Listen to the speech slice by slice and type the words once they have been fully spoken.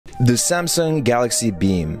The Samsung Galaxy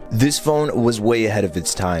Beam. This phone was way ahead of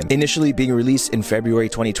its time. Initially being released in February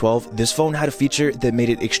 2012, this phone had a feature that made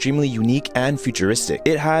it extremely unique and futuristic.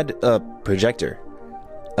 It had a projector.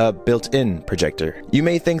 A built-in projector. You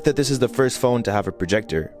may think that this is the first phone to have a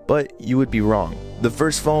projector, but you would be wrong. The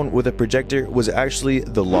first phone with a projector was actually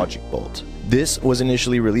the Logic Bolt. This was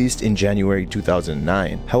initially released in January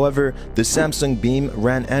 2009. However, the Samsung Beam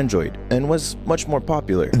ran Android and was much more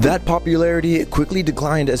popular. That popularity quickly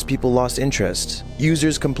declined as people lost interest.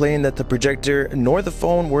 Users complained that the projector nor the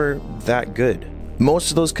phone were that good.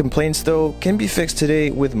 Most of those complaints, though, can be fixed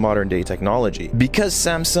today with modern-day technology. Because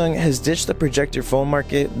Samsung has ditched the projector phone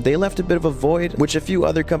market, they left a bit of a void, which a few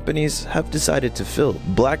other companies have decided to fill.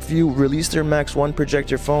 Blackview released their Max 1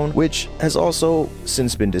 projector phone, which has also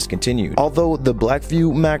since been discontinued. Although the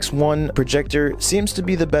Blackview Max 1 projector seems to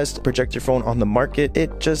be the best projector phone on the market,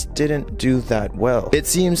 it just didn't do that well. It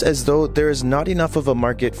seems as though there is not enough of a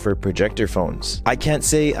market for projector phones. I can't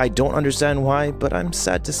say I don't understand why, but I'm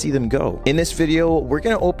sad to see them go. In this video, we're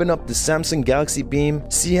gonna open up the Samsung Galaxy Beam,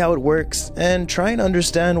 see how it works, and try and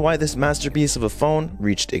understand why this masterpiece of a phone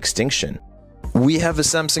reached extinction. We have a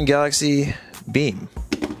Samsung Galaxy Beam.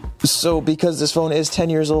 So because this phone is 10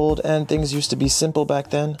 years old and things used to be simple back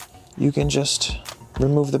then, you can just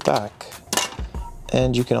remove the back.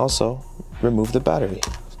 And you can also remove the battery.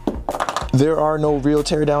 There are no real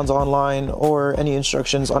teardowns online or any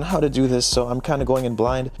instructions on how to do this, so I'm kind of going in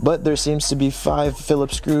blind, but there seems to be 5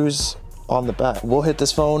 Phillips screws on the back. We'll hit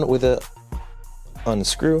this phone with a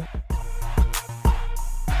unscrew.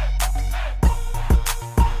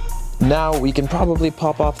 Now we can probably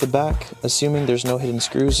pop off the back, assuming there's no hidden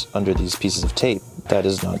screws under these pieces of tape. That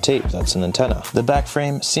is not tape, that's an antenna. The back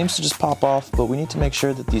frame seems to just pop off, but we need to make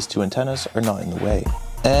sure that these 2 antennas are not in the way.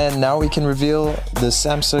 And now we can reveal the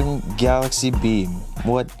Samsung Galaxy Beam.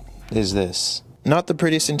 What is this? Not the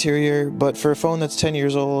prettiest interior, but for a phone that's 10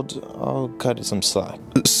 years old, I'll cut it some slack.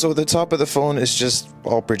 So the top of the phone is just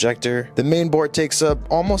all projector. The main board takes up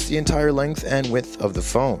almost the entire length and width of the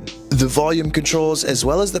phone. The volume controls as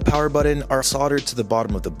well as the power button are soldered to the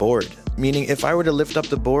bottom of the board, meaning if I were to lift up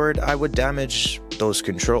the board, I would damage those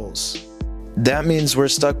controls. That means we're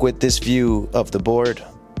stuck with this view of the board,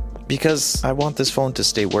 because I want this phone to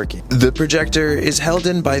stay working. The projector is held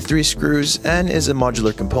in by 3 screws and is a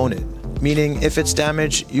modular component, meaning if it's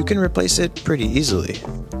damaged, you can replace it pretty easily.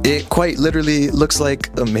 It quite literally looks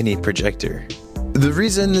like a mini projector. The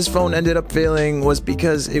reason this phone ended up failing was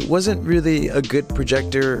because it wasn't really a good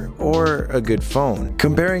projector or a good phone.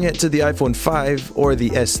 Comparing it to the iPhone 5 or the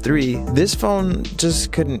S3, this phone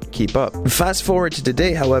just couldn't keep up. Fast forward to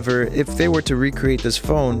today, however, if they were to recreate this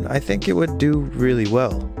phone, I think it would do really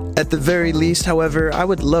well. At the very least, however, I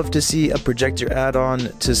would love to see a projector add-on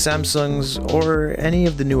to Samsung's or any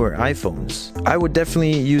of the newer iPhones. I would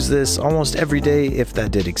definitely use this almost every day if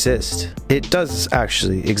that did exist. It does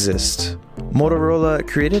actually exist. Motorola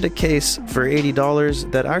created a case for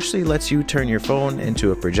 $80 that actually lets you turn your phone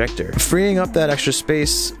into a projector, freeing up that extra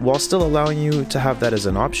space while still allowing you to have that as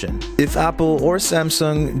an option. If Apple or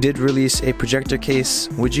Samsung did release a projector case,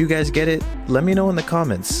 would you guys get it? Let me know in the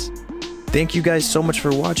comments. Thank you guys so much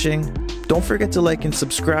for watching. Don't forget to like and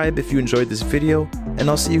subscribe if you enjoyed this video, and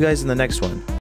I'll see you guys in the next one.